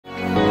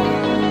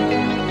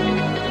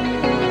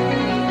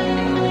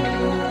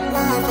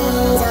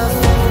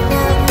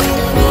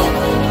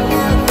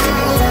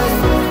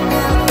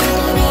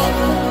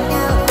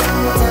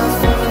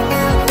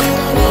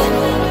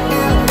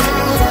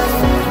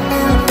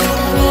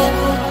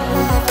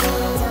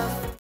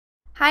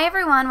Hi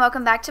everyone,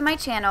 welcome back to my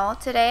channel.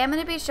 Today I'm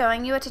going to be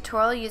showing you a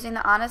tutorial using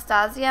the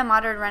Anastasia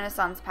Modern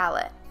Renaissance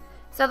Palette.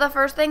 So the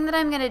first thing that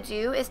I'm going to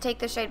do is take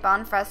the shade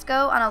Bon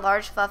Fresco on a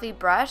large fluffy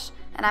brush,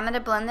 and I'm going to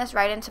blend this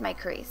right into my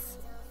crease.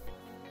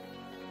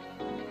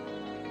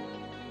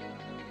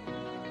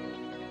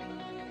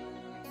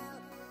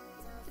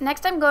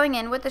 Next I'm going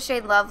in with the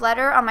shade Love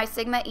Letter on my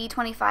Sigma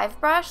E25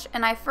 brush,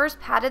 and I first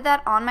patted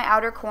that on my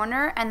outer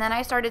corner and then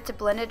I started to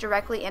blend it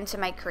directly into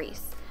my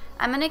crease.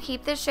 I'm going to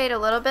keep this shade a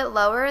little bit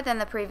lower than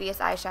the previous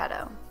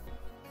eyeshadow.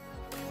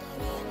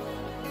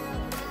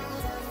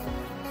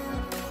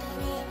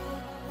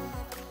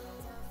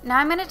 Now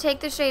I'm going to take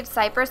the shade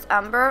Cypress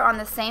Umber on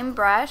the same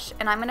brush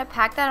and I'm going to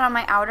pack that on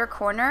my outer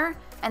corner,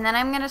 and then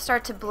I'm going to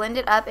start to blend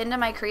it up into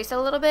my crease a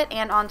little bit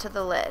and onto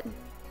the lid.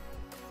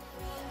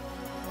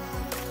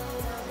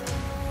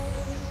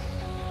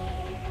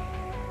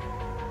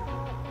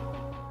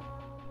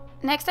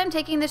 Next I'm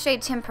taking the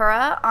shade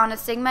Tempera on a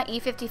Sigma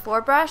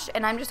E54 brush,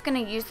 and I'm just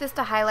going to use this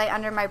to highlight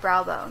under my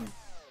brow bone.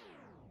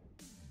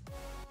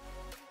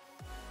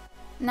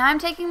 Now I'm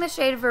taking the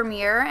shade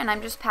Vermeer and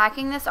I'm just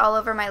packing this all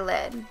over my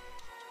lid.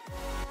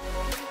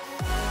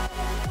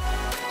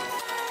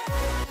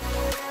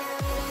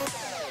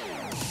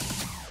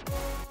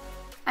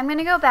 I'm going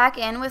to go back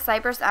in with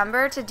Cypress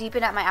Umber to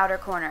deepen up my outer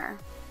corner.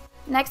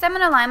 Next I'm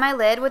going to line my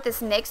lid with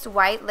this NYX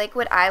White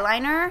Liquid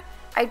Eyeliner.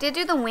 I did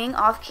do the wing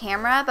off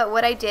camera, but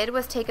what I did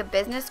was take a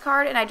business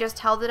card and I just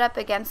held it up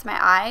against my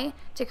eye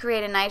to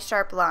create a nice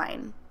sharp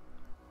line.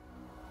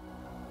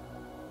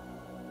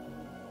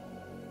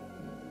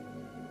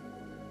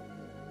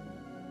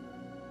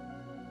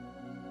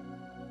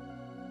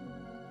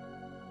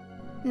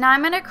 Now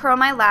I'm going to curl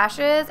my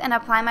lashes and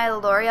apply my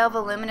Loreal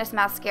Voluminous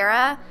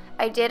Mascara.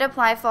 I did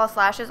apply false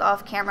lashes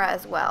off camera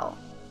as well.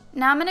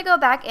 Now I'm going to go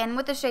back in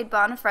with the shade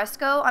Bon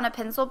Fresco on a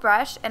pencil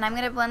brush, and I'm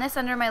going to blend this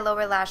under my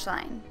lower lash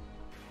line.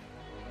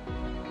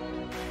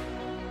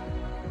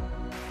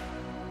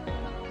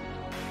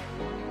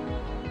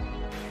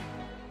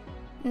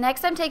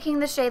 Next I'm taking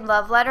the shade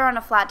Love Letter on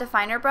a flat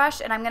definer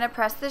brush, and I'm going to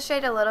press this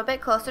shade a little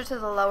bit closer to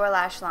the lower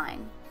lash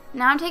line.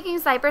 Now I'm taking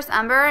Cypress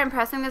Umber and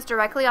pressing this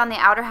directly on the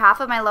outer half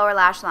of my lower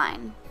lash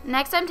line.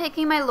 Next I'm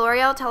taking my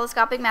Loreal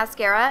Telescopic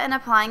Mascara and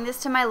applying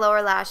this to my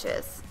lower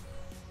lashes.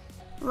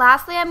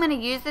 Lastly, I'm going to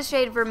use the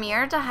shade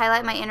Vermeer to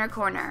highlight my inner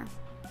corner.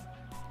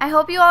 I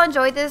hope you all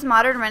enjoyed this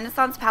Modern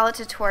Renaissance Palette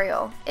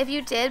tutorial. If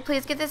you did,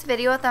 please give this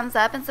video a thumbs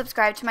up and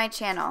subscribe to my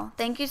channel.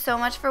 Thank you so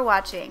much for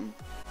watching.